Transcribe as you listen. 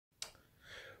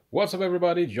What's up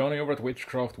everybody, Johnny over at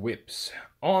Witchcraft Whips.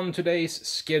 On today's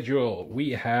schedule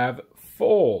we have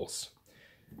falls.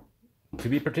 To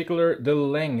be particular, the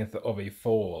length of a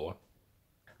fall.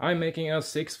 I'm making a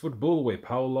 6-foot bullwhip.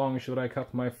 How long should I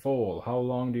cut my fall? How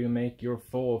long do you make your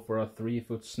fall for a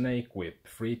 3-foot snake whip?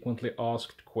 Frequently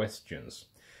asked questions.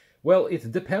 Well,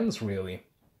 it depends really.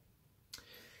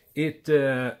 It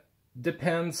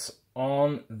depends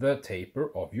on the taper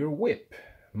of your whip,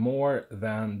 more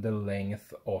than the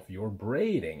length of your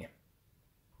braiding.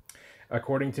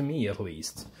 According to me, at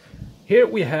least. Here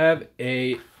we have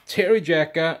a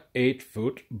Jacka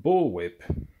 8-foot bullwhip.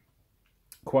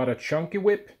 Quite a chunky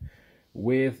whip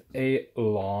with a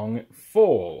long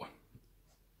fall.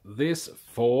 This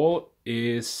fall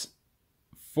is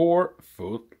 4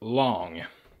 foot long.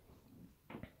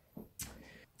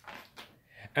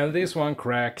 And this one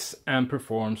cracks and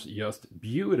performs just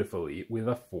beautifully with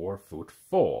a 4-foot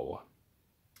fall.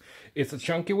 It's a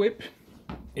chunky whip,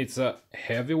 it's a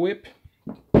heavy whip.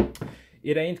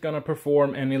 It ain't gonna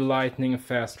perform any lightning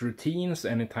fast routines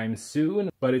anytime soon,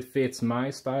 but it fits my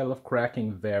style of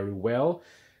cracking very well.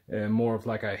 More of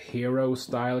like a hero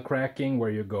style cracking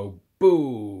where you go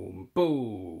boom,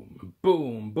 boom,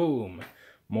 boom, boom,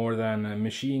 more than a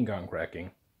machine gun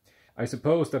cracking. I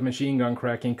suppose that machine gun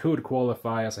cracking could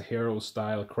qualify as a hero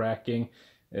style cracking,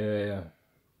 but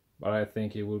I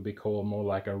think it would be called more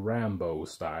like a Rambo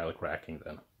style cracking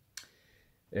then.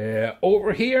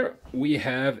 Over here we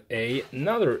have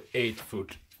another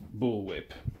 8-foot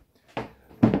bullwhip.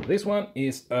 This one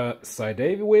is a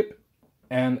side-davy whip,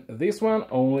 and this one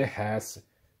only has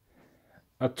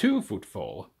a 2-foot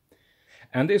fall.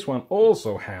 And this one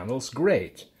also handles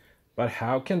great. But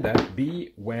how can that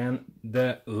be when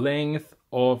the length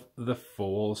of the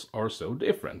falls are so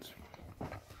different?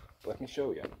 Let me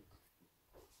show you.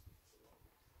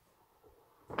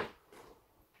 Let's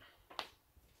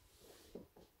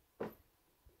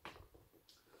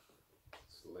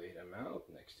lay them out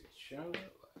next to each other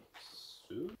like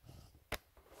so.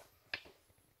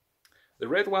 The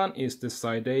red one is the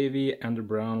side-davy and the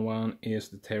brown one is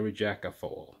the Jacka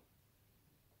fall.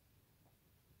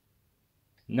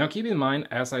 Now keep in mind,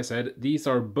 as I said, these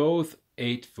are both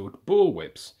 8-foot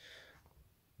bullwhips.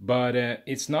 But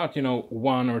it's not,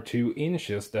 1 or 2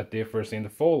 inches that differs in the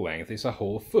fall length, it's a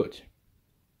whole foot.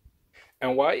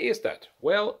 And why is that?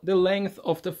 Well, the length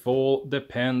of the fall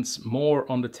depends more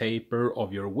on the taper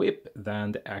of your whip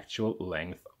than the actual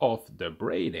length of the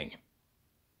braiding.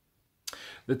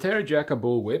 The Jacka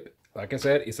bullwhip, like I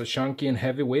said, is a chunky and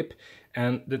heavy whip,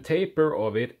 and the taper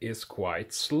of it is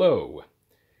quite slow.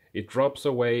 It drops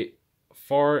away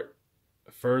far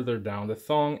further down the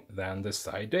thong than the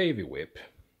side-davy whip.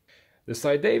 The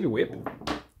side-davy whip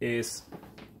is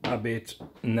a bit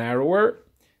narrower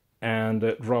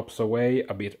and drops away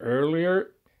a bit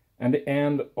earlier, and the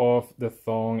end of the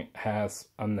thong has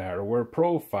a narrower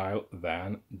profile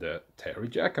than the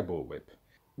Jacka bullwhip,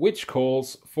 which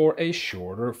calls for a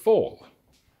shorter fall.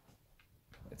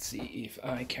 Let's see if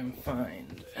I can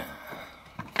find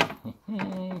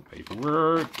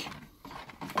paperwork.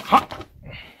 Ha!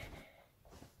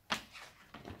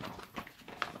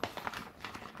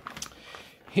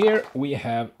 Here we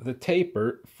have the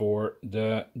taper for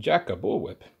the Jacka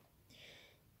bullwhip.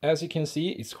 As you can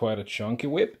see, it's quite a chunky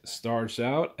whip. Starts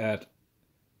out at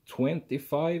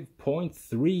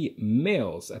 25.3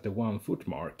 mils at the 1-foot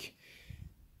mark.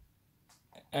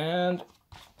 And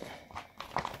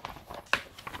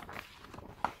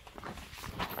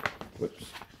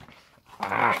whoops.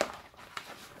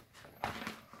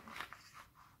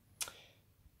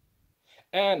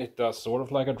 And it does sort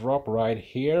of like a drop right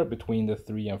here between the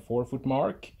 3 and 4-foot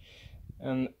mark,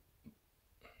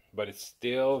 but it's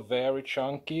still very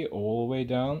chunky all the way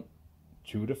down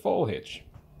to the fall hitch.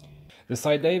 The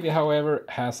side-davy, however,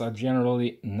 has a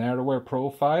generally narrower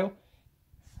profile.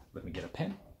 Let me get a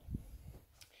pen.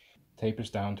 Tapers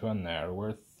down to a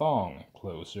narrower thong,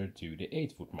 closer to the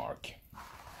 8-foot mark.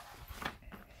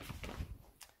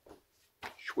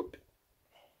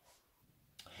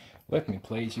 Let me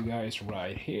place you guys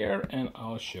right here and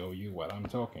I'll show you what I'm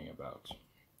talking about.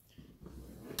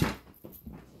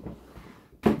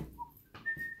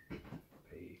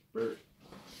 Paper.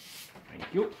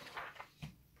 Thank you.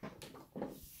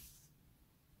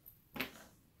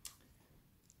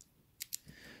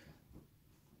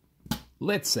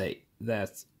 Let's say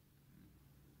that's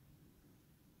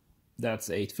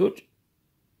 8 foot.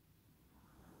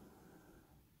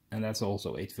 And that's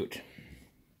also 8 foot.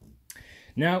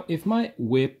 Now, if my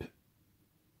whip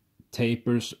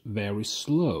tapers very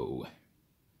slow,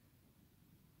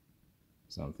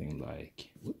 something like,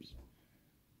 whoops,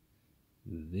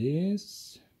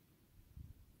 this,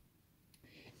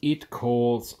 it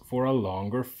calls for a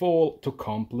longer fall to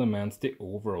complement the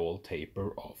overall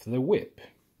taper of the whip.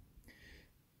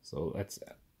 So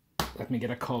let me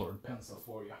get a colored pencil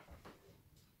for you.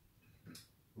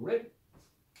 Red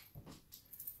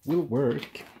will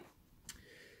work.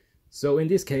 So in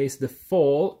this case, the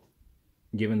fall,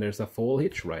 given there's a fall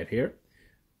hitch right here,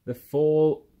 the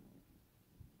fall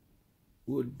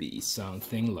would be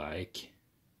something like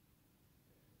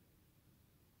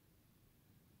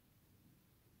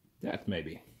that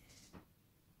maybe.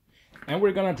 And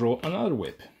we're gonna draw another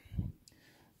whip.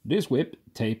 This whip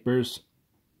tapers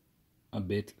a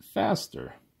bit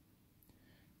faster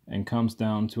and comes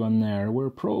down to a narrower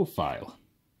profile.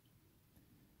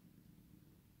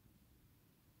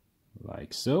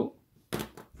 Like so.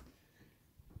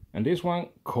 And this one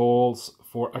calls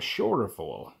for a shorter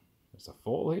fall. There's a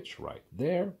fall hitch right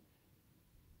there.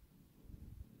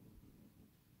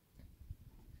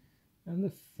 And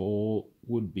the fall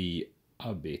would be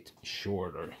a bit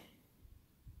shorter.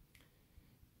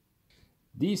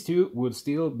 These two would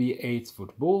still be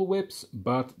 8-foot bullwhips,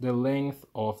 but the length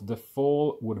of the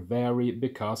fall would vary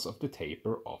because of the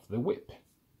taper of the whip.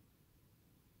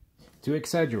 To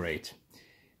exaggerate,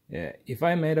 if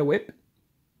I made a whip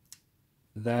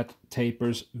that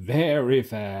tapers very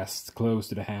fast close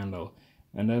to the handle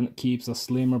and then keeps a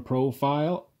slimmer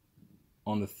profile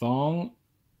on the thong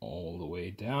all the way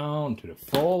down to the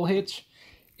fall hitch,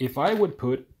 if I would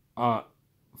put a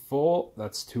fall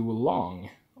that's too long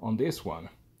on this one,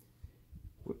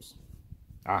 whoops,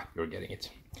 you're getting it.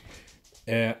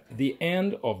 The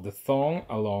end of the thong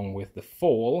along with the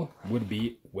fall would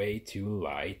be way too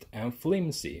light and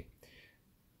flimsy.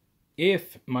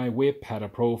 If my whip had a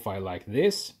profile like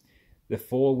this, the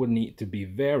fall would need to be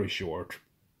very short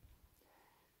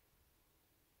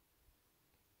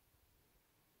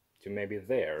to maybe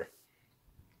there.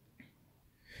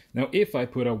 Now if I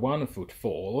put a 1-foot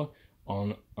fall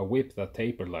on a whip that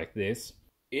tapered like this,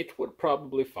 it would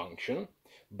probably function,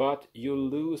 but you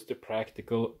lose the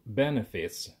practical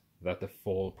benefits that the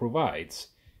fall provides,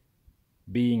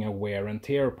 being a wear and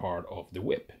tear part of the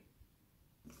whip.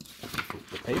 Flip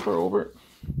the paper over.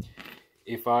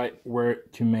 If I were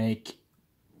to make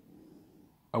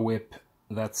a whip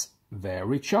that's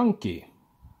very chunky,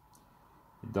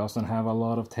 it doesn't have a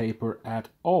lot of taper at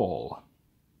all,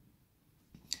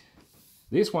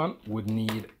 this one would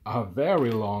need a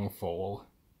very long fall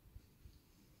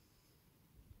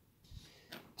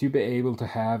to be able to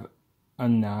have a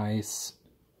nice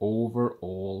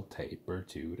overall taper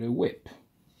to the whip.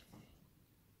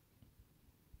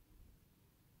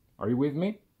 Are you with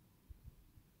me?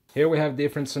 Here we have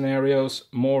different scenarios,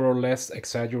 more or less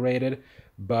exaggerated,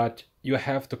 but you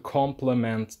have to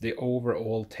complement the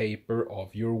overall taper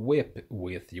of your whip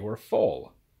with your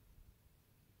fall.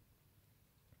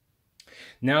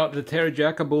 Now the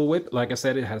Jacka Bullwhip, like I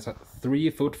said, it has a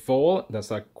 3-foot fall.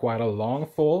 That's quite a long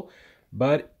fall,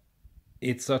 but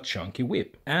it's a chunky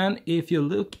whip. And if you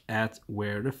look at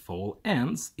where the fall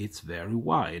ends, it's very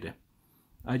wide.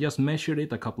 I just measured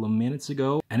it a couple of minutes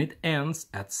ago and it ends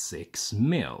at 6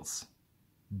 mils.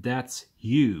 That's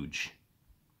huge.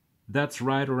 That's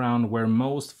right around where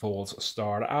most falls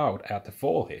start out at the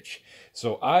fall hitch.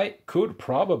 So I could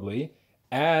probably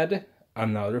add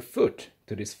another foot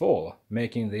to this fall,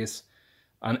 making this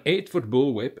an 8-foot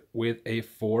bullwhip with a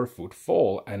 4-foot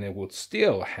fall, and it would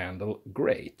still handle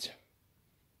great.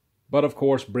 But of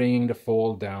course bringing the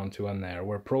fall down to a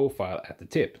narrower profile at the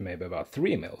tip, maybe about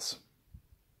 3 mils.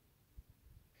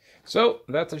 So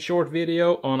that's a short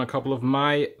video on a couple of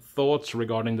my thoughts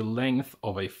regarding the length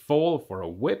of a fall for a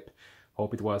whip.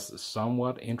 Hope it was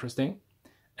somewhat interesting.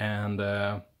 And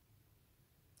I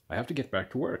have to get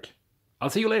back to work. I'll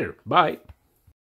see you later. Bye!